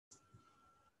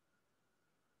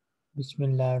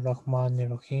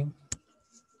Bismillahirrahmanirrahim.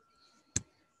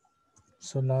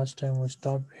 So last time we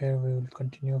stopped here, we will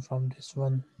continue from this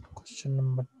one. Question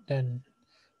number 10.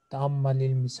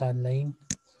 Ta'ammalil misalain.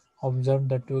 Observe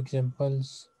the two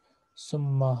examples.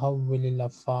 Summa hawwilil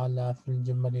afala fil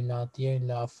jumalil atiya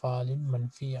ila afalin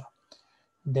manfiya.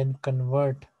 Then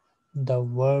convert the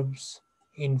verbs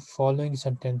in following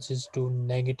sentences to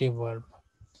negative verb.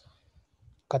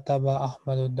 Kataba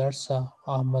Ahmadu Darsa.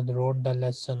 Ahmad wrote the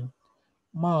lesson.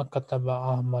 Ma kataba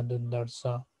Ahmadu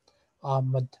Darsa.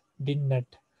 Ahmad did not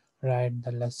write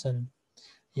the lesson.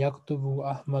 Yaktubu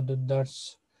Ahmadu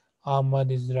Dars. Ahmad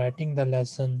is writing the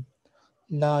lesson.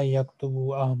 La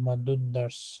yaktubu Ahmadu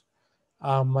Dars.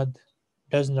 Ahmad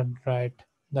does not write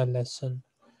the lesson.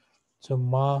 So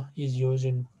ma is used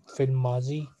in fil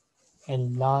mazi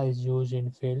and la is used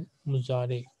in fil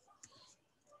muzari.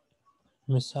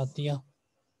 Miss Satya.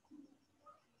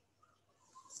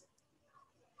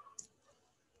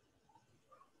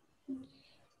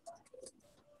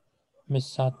 Miss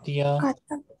Satya.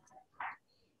 Kata-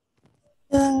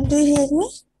 do you hear me?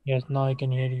 Yes, now I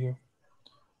can hear you.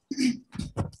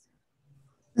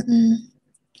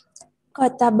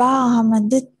 Kataba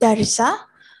Ahmadud Darsa.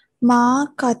 Ma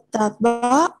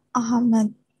kataba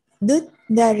Ahmadud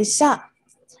Darsa.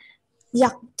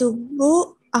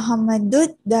 Yaktubu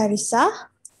Ahmadud Darsa.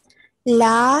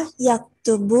 La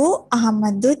yaktubu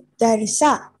Ahmadud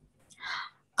Darsa.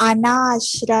 Ana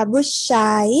ashrabu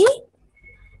syai.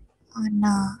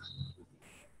 Ana.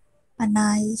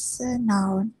 Ana is a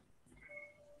noun.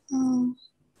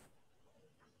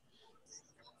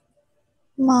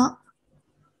 Ma.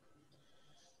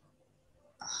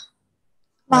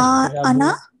 Ashrabu.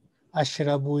 Ana.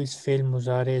 Ashrabu is fail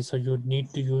muzare, so you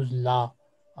need to use la.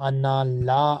 Ana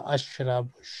la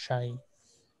ashrabu shay.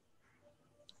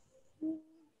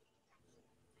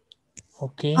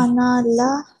 Okay. Ana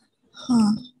la.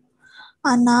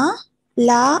 Ana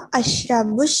la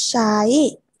ashrabu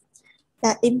syai.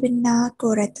 La ibna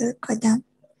kuratul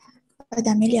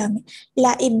qadamil yaumi.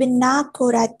 La ibna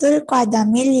kuratul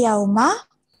qadamil yauma.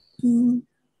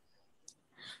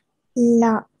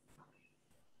 La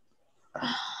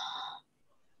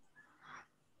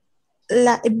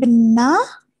la ibna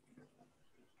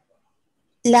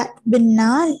la ibna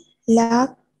la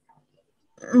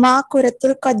ma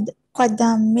kuratul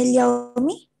qadamil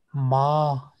yaumi.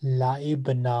 Ma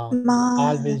laibna. Ma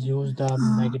Always use the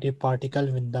negative particle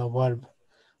with the verb.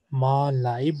 Ma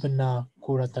laibna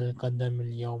kuratal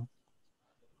qadamil yawm.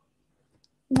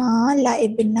 ma la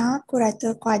ibna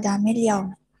kuratul qadamil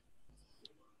yaumi.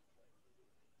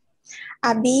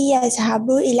 Abi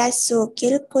yazhabu ila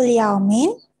suqil kul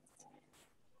yaumin.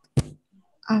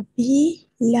 Abi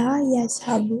la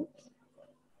yazhabu.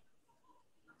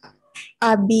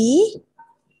 Abi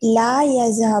la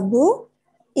yazhabu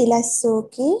ila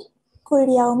suqi kul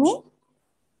yaumin.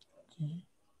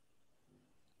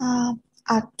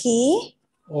 Aki.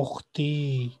 Ukhti.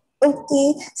 Ukti,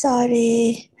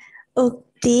 sorry.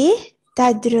 Ukti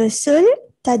tadrusu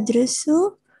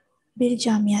bil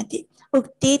jamiati.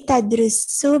 Ukti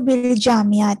tadrusu bil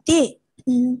jamiati.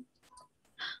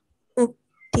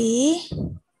 Ukti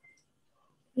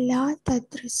la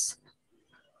tadrus.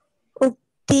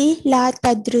 Ukti la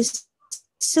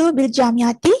tadrusu bil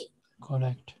jamiati.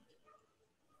 Correct.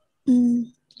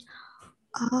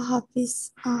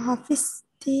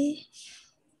 Ahafizti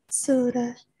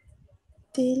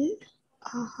suratil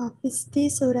ahafizti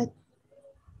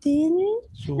suratil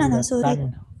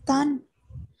suratan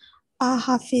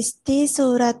ahafizti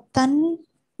suratan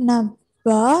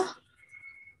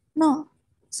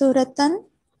suratan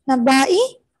nabai.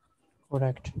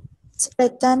 Correct.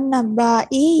 Suratan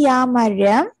nabai ya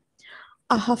Maryam.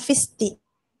 Ahafizti.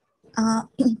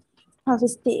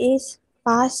 Ahafizti is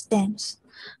past tense.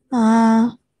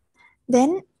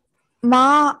 Then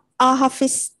ma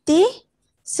ahafizti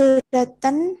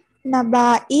suratan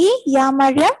nabai ya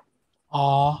Maryam.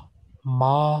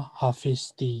 Ma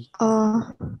hafizti.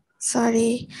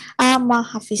 Sorry. Ma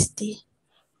hafizti.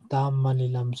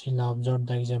 Ta'ammalil amsila. Observe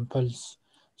the examples.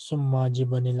 Summa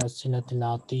jibanil asilatil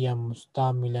atiya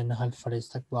mustamilan harfal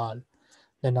istiqbal.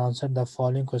 Then answer the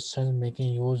following questions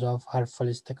making use of harfal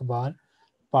istiqbal,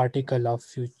 particle of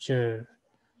future.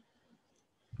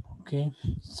 Okay.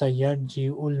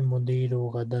 Sayarji'ul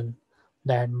mudiru gadan.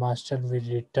 The headmaster will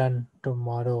return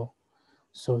tomorrow.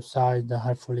 So sa is the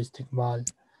harful istiqbal.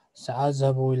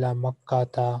 Sa'azhabu ila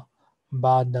makkata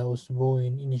ba'da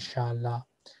usbu'in inshallah.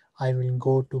 I will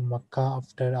go to Makkah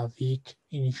after a week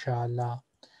inshallah.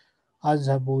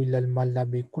 Azhabu ila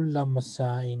al-mallabi kulla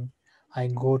masa'in. I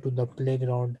go to the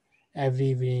playground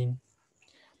every evening.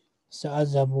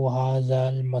 سأذهب هذا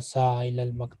المساء إلى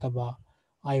المكتبة.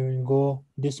 I will go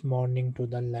this morning to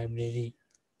the library.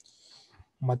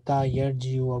 متى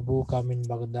يرجع أبوك من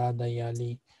بغداد يا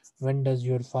علي? When does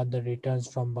your father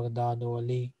returns from Baghdad, O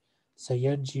Ali?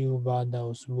 سيرجع بعد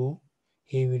أسبوع.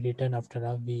 He will return after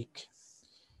a week.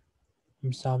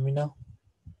 Miss Amina.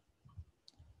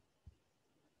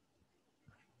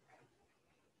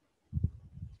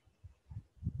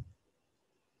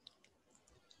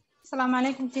 السلام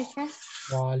عليكم teacher.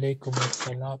 وعليكم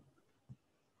السلام.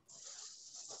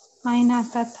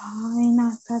 أين تذهب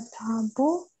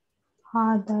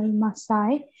هذا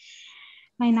المساء؟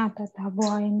 أين تذهب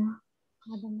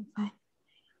هذا المساء؟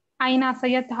 أين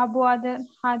سيذهب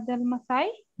هذا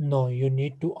المساء؟ No, you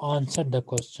need to answer the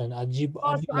question. أجيب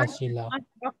عن الأسئلة.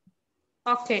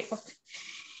 Okay.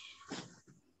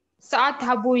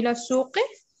 سأذهب إلى السوق.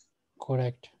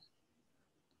 Correct.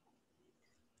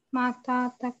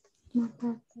 متى تكتب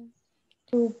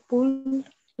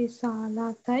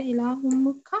الرسالة إلى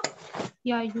أمك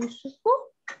يا يوسف؟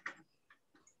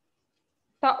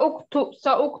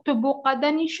 سأكتب غدا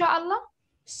إن شاء الله.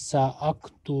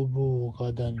 سأكتب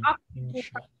غدا إن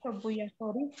شاء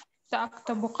الله.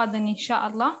 سأكتب غدا إن شاء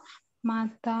الله.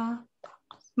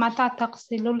 متى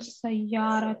تغسل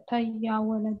السيارة يا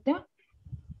ولد؟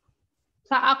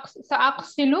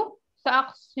 سأغسل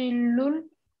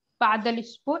بعد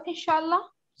الأسبوع إن شاء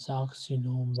الله.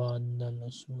 سأغسلهم بعد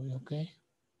الأسبوع. Okay.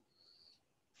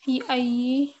 في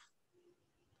أي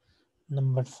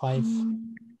Number 5.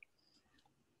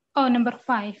 Number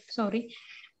 5 sorry.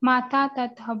 متى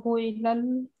تذهب إلى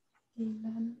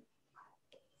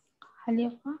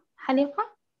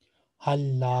الحلقة؟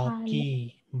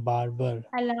 حلاقي barber.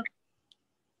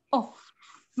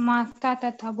 متى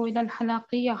تذهب إلى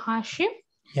الحلاق يا هاشم؟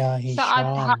 يا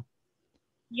هشام.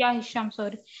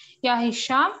 يا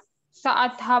هشام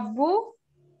سأذهب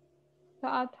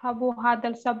هذا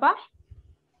الصباح.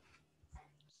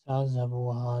 سأذهب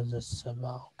هذا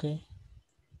الصباح. Okay.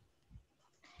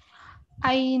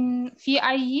 في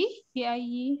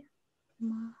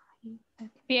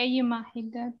أي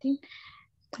ماحدة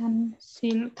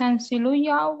تنزل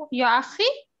يا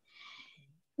أخي؟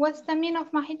 What's the meaning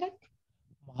of ماحدة؟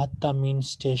 محطة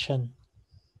means station.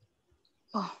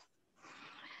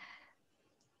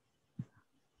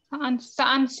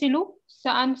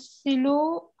 سأنزل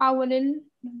أول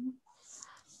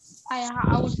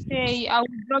I would say I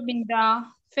will drop in the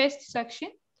first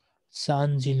section.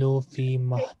 سأنزل في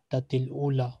محطة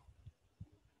الأولى.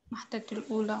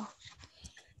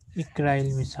 اقرأ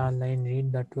المثالين.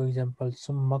 Read the two examples.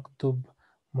 ثم اكتب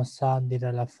مصادر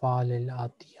الأفعال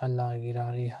الآتية على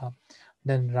غرارها.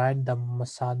 Then write the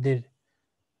masadir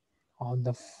of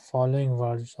the following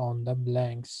words on the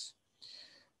blanks.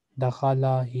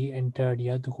 دخل, he entered.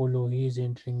 يدخل, he is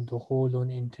entering. دخول,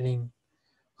 entering.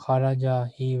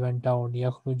 خرج, he went out.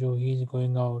 يخرج, he is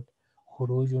going out.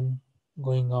 خروج,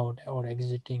 going out or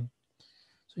exiting.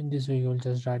 So in this way you will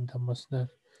just write the masdar.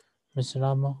 Miss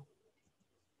Rama.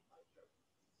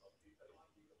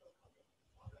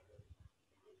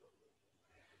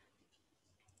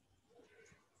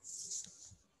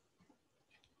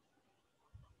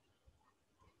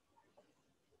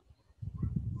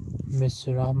 Miss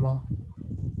Rama.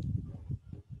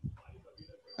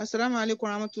 Assalamu alaikum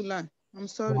warahmatullah. I'm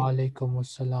sorry. Wa alaikum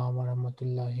assalam wa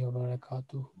rahmatullahi wa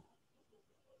barakatuh.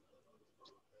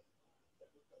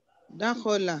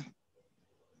 Dakhola,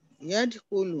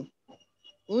 yadkhulu,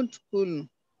 udkhulu,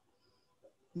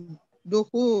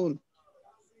 dukhul,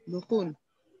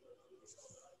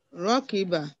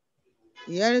 rakiba,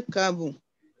 yarkabu,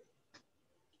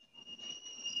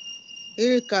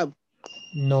 irkab.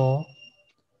 No.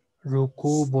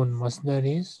 Rukubun. Masdar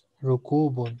is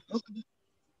rukubun.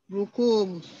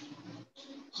 Rukub,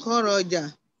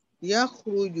 kharaja,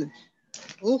 yakhruju,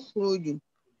 ukhruju,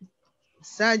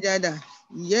 sajada,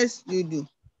 yasjudu.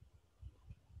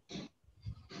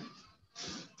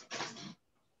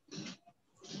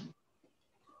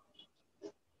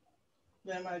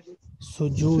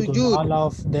 Sujudun. All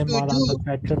of them are on the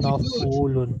pattern of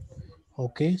ulun.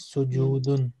 Okay.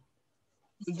 Sujudun.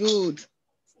 Sujud,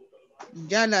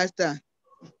 jalasa,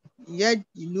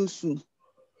 yajlusu,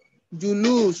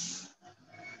 julus,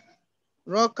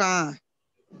 raka,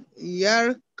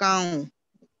 yarka'u,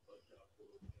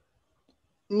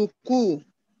 ruku,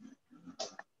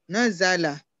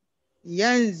 nazala,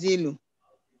 yanzilu,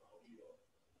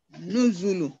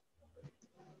 nuzulu,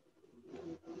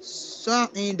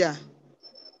 sa'ida,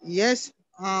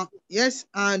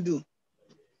 yas'adu,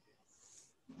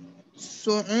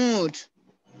 su'ud.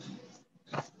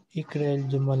 اقرأ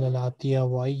الجمل الآتية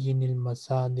وعين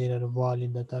المصادر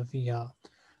الواردة فيها.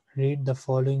 Read the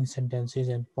following sentences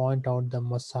and point out the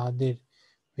masadir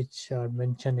which are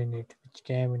mentioned in it, which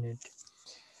came in it.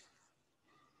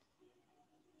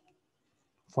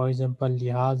 For example,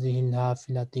 لِهَذِهِ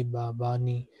الْحَافِلَةِ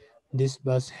بَابَانِ. This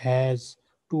bus has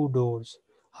two doors.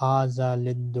 هَذَا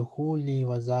لِلدُّخُولِ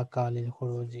وَذَاكَ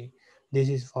لِلْخُرُوجِ. This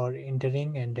is for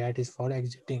entering and that is for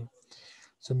exiting.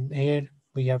 So here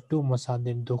we have two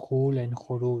masadir, dukhul and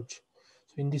khuruj.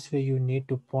 So in this way you need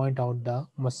to point out the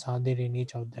masadir in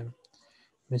each of them.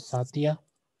 Miss Satya?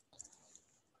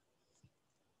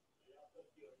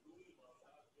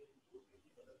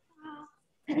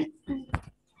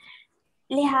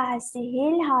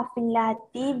 لهذه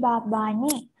الحافلات بابان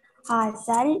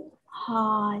هذا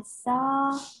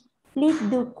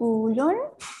للدخول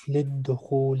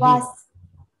للدخول.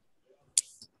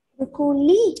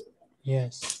 دخولي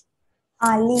Yes.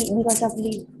 لي because of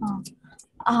لي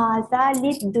هذا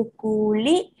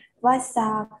للدخول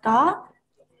وذاك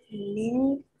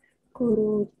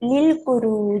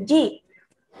للخروج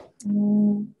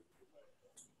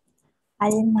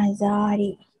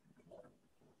المزاري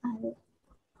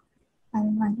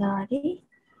المزاري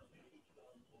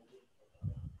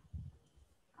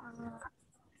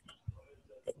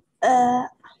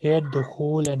Here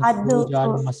dukhul and khuruj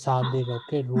are masadir,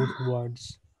 okay, root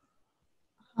words.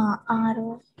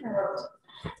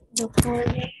 دخول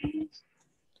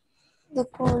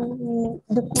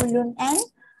and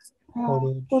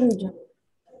Khuruj. خروج.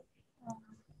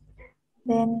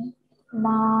 Then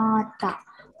mata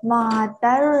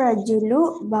rajulu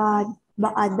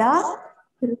ba'da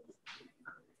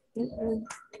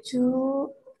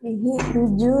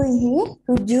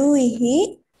rujuihi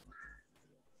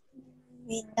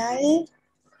minal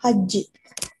haji.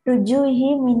 Rujuihi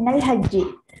minal haji.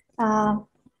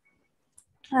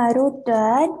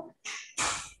 Rutad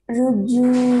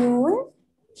rujun.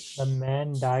 The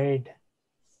man died.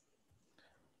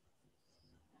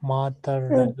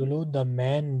 Matar rajulu, the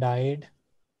man died.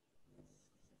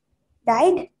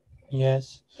 Died?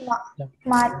 Yes.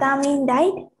 Mata mean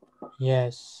died?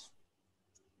 Yes.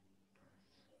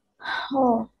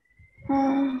 Oh.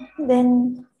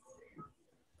 Then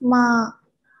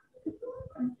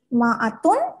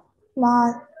ma'atun?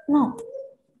 No.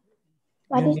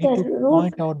 What You is need the to root?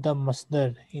 point out the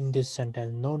masdar in this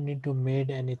sentence. No need to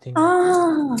made anything.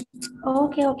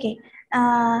 Okay.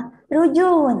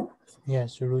 Rujun.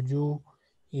 Yes, ruju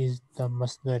is the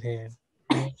masdar here.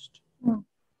 Next.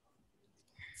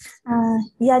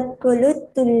 Yadkulu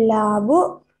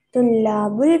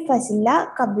tullabul fasla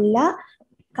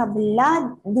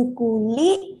qabla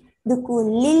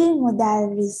dukulil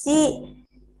mudarrisi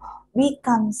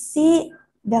bikamsi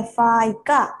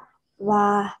dafaika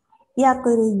wa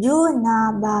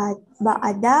yakrujuna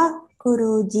ba'da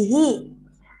kurujihi.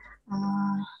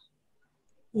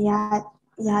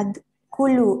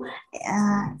 Yadkulu.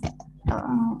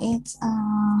 It's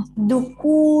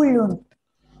dukulun.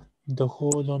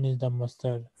 Dukhulun is the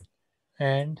masdar.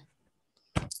 And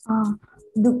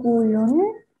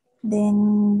Dukulun.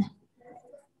 Then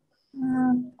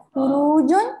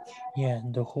khurujun. yeah,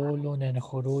 dukhulun and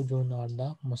khurujun are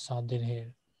the masadir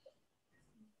here.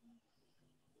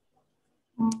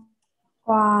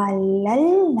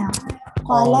 Qalalna.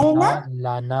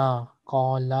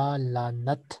 Qala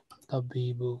lanat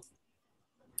tabibu.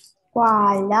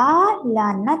 Qala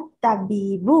lanat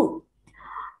tabibu.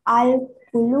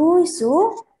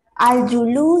 Al-julusu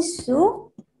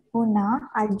huna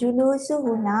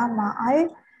ma'al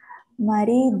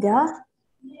marida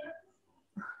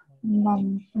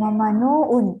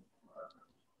mamnu'un.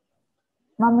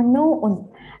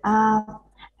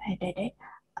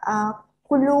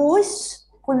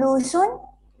 Kulusun.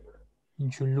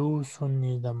 Julusun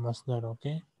is the masdar,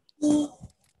 okay?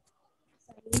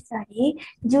 Sorry.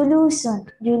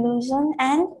 Julusun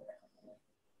and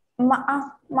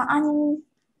ma'an.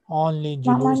 Only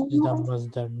julus is the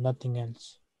masdar, nothing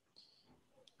else.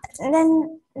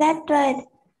 Then that word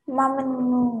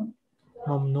mamnu.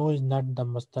 Mamnu is not the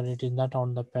masdar, it is not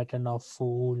on the pattern of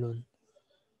fu'ulun.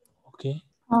 Okay?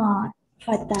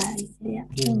 Fatah.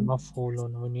 It is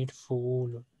maf'ulun. We need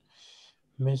fu'ulun.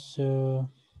 Miss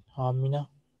Amina?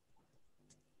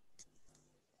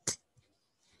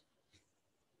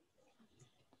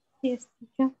 Yes,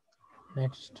 teacher.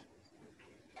 Next.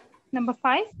 Number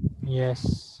 5.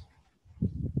 Yes.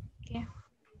 Okay.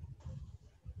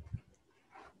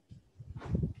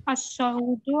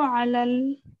 الصعود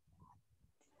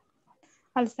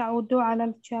على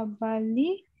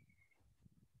الجبل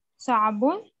صعب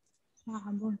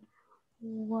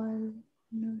والنزول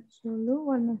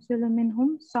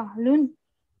منه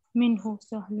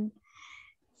سهل.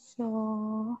 So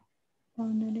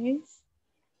nowadays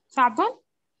Sabun?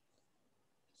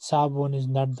 Sabun is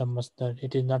not the masdar.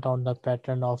 It is not on the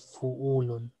pattern of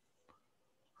fu'ulun.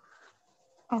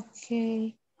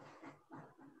 Okay.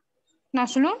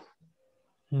 Naslun?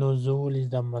 Nuzul is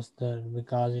the masdar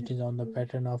because it is on the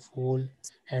pattern of fu'ul,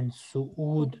 and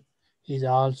su'ud is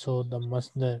also the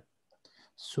masdar.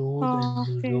 Suud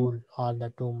and Okay. nuzul are the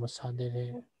two masadir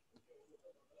here.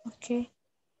 Okay.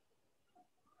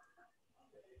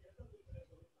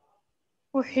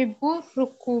 أحب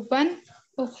ركوب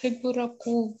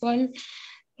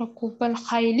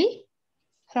الخيل.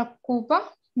 ركوبة.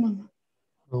 No.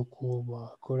 Rukuba,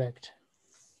 correct.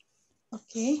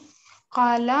 Okay.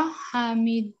 قال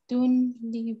حامد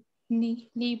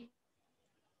لي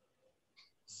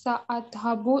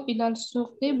سأذهب إلى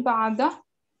السوق بعد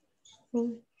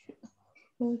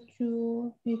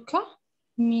رجوعك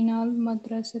من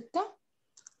المدرسة.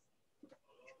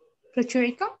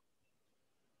 رجوعك.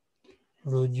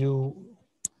 Ruju,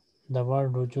 the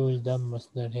word ruju is the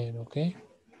masdar here, okay?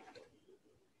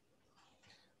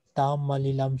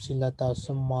 Ta'ammalil amsilata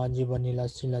summa jibanil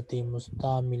asilati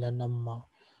mustamilan amma.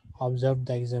 Observe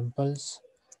the examples,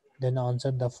 then answer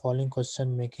the following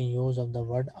question making use of the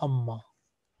word amma.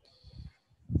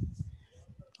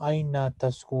 Aina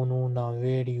taskununa,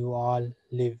 where you all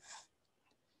live.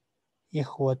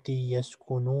 Ikhwati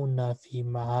yaskununa fi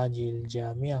mahajil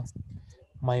jamia.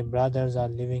 My brothers are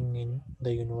living in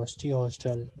the university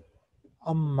hostel.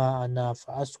 Amma ana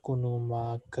fa'askunu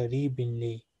ma karibin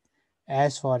li.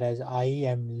 As far as I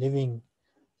am living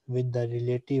with the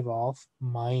relative of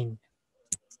mine.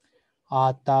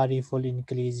 Atariful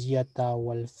inkliziyata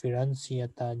wal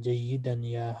firansiyata jayidan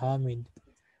ya Hamid.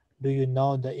 Do you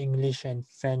know the English and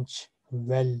French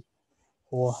well,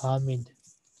 O Hamid?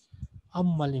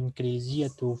 Amma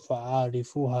al-inkliziyatu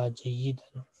fa'arifuha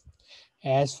jayidan.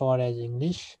 As far as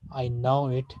English, I know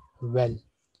it well.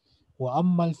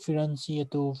 وأما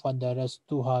الفرنسية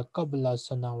فدرستها قبل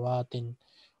سنوات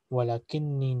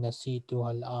ولكني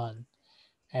نسيتها الآن.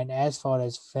 And as far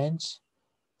as French,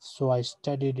 so I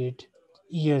studied it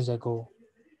years ago,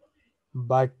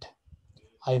 but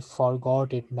I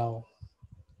forgot it now.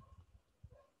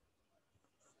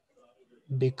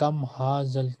 بكم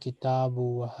هذا الكتاب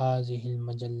وهذه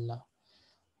المجلة.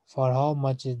 For how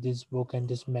much is this book and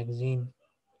this magazine?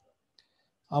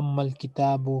 أما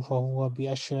الكتاب فهو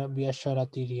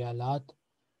بعشرة ريالات.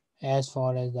 As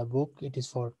far as the book, it is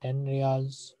for 10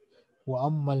 riyals.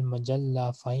 وأما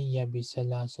المجلة فهي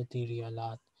بثلاثة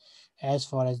ريالات. As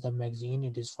far as the magazine,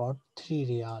 it is for 3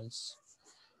 riyals.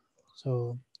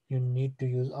 So you need to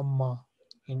use amma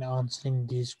in answering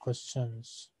these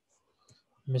questions.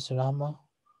 Miss Rama?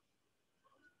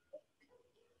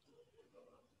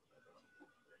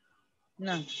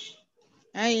 نعم.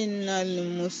 أين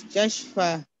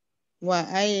المستشفى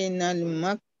وأين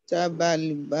المكتب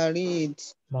البريد؟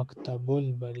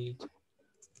 Maktabul Barid.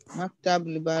 مكتب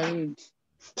البريد.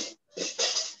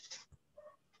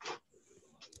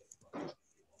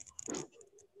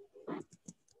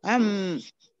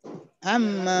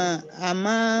 أما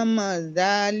أمام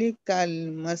ذلك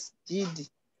المسجد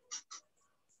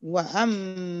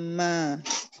وأما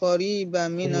قريبا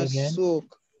من Say again.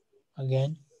 السوق.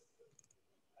 Again.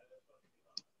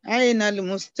 أين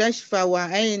المستشفى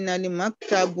وأين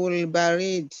المكتب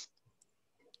البريد؟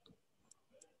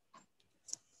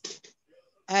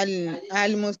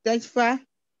 المستشفى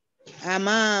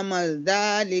أمام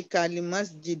ذلك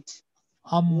المسجد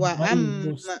Ammal وأما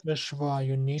Mustashfa.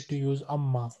 You need to use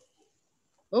amma.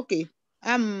 أوكي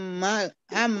أما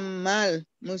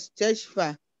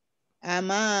المستشفى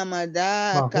أمام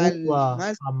ذاك فهو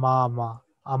المسجد أمام.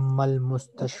 أما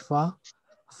المستشفى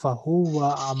فهو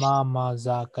أمام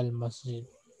ذاك المسجد.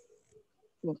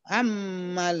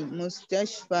 أما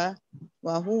المستشفى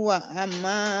وهو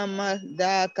أمام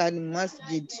ذاك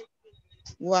المسجد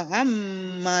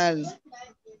وأما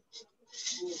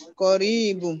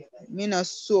القريب من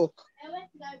السوق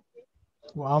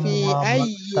في وأما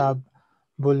أي مكتب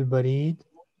البريد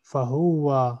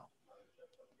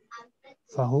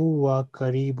فهو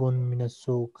قريب من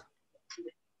السوق.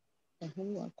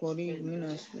 هو قريب من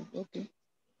السوق. أوكي.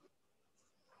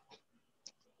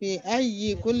 في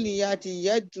أي كلية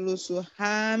يدرس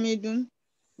حامد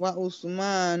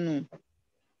وعثمان؟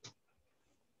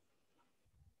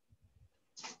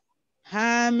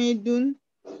 حامد.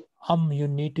 You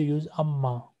need to use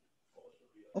amma.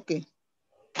 أوكي.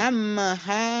 أما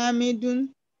حامد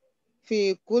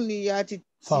في كلية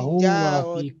فهو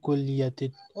التجارة. في كلية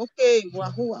أوكي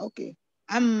وهو أوكي.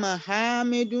 أما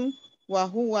حامد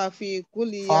وهو في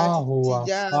كلية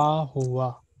التجارة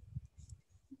فهو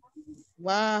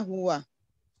وهو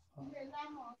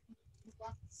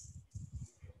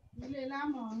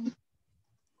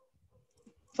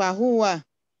فهو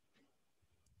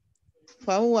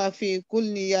فهو في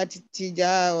كلية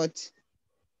التجارة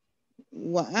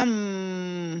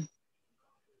وأم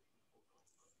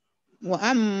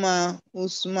وأما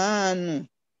عثمان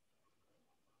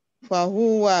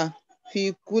فهو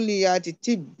في كلية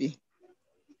الطب.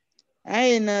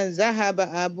 أين ذهب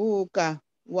أبوك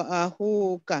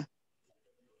وأخوك؟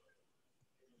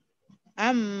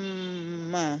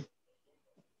 أما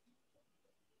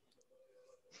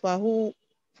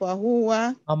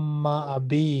فهو أما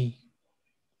أبي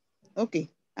أوكي.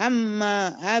 أما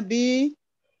أبي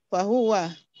فهو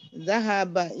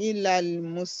ذهب إلى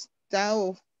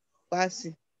المستوصف.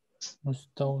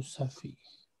 مستوصفي.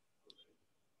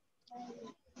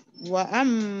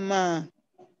 وأما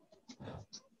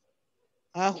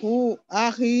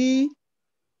أخي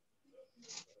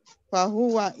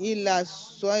فهو إلى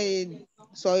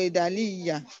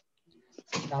الصيدلية.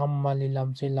 تأمل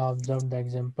الأمثلة. Observe the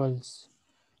examples.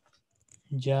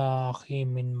 جاء أخي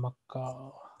من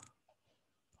مكة.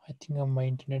 I think my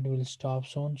internet will stop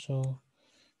soon, so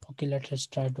okay, let us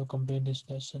try to complete this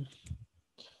lesson.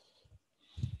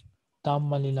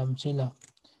 تأمل الأمثلة.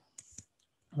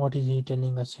 What is he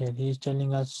telling us here? He is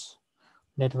telling us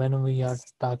that when we are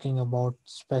talking about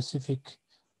specific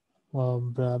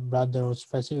brother or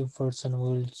specific person, we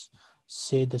will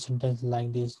say the sentence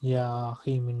like this: Ya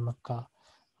akhi min Makkah.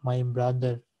 My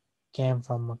brother came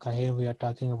from Makkah. Here we are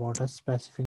talking about a specific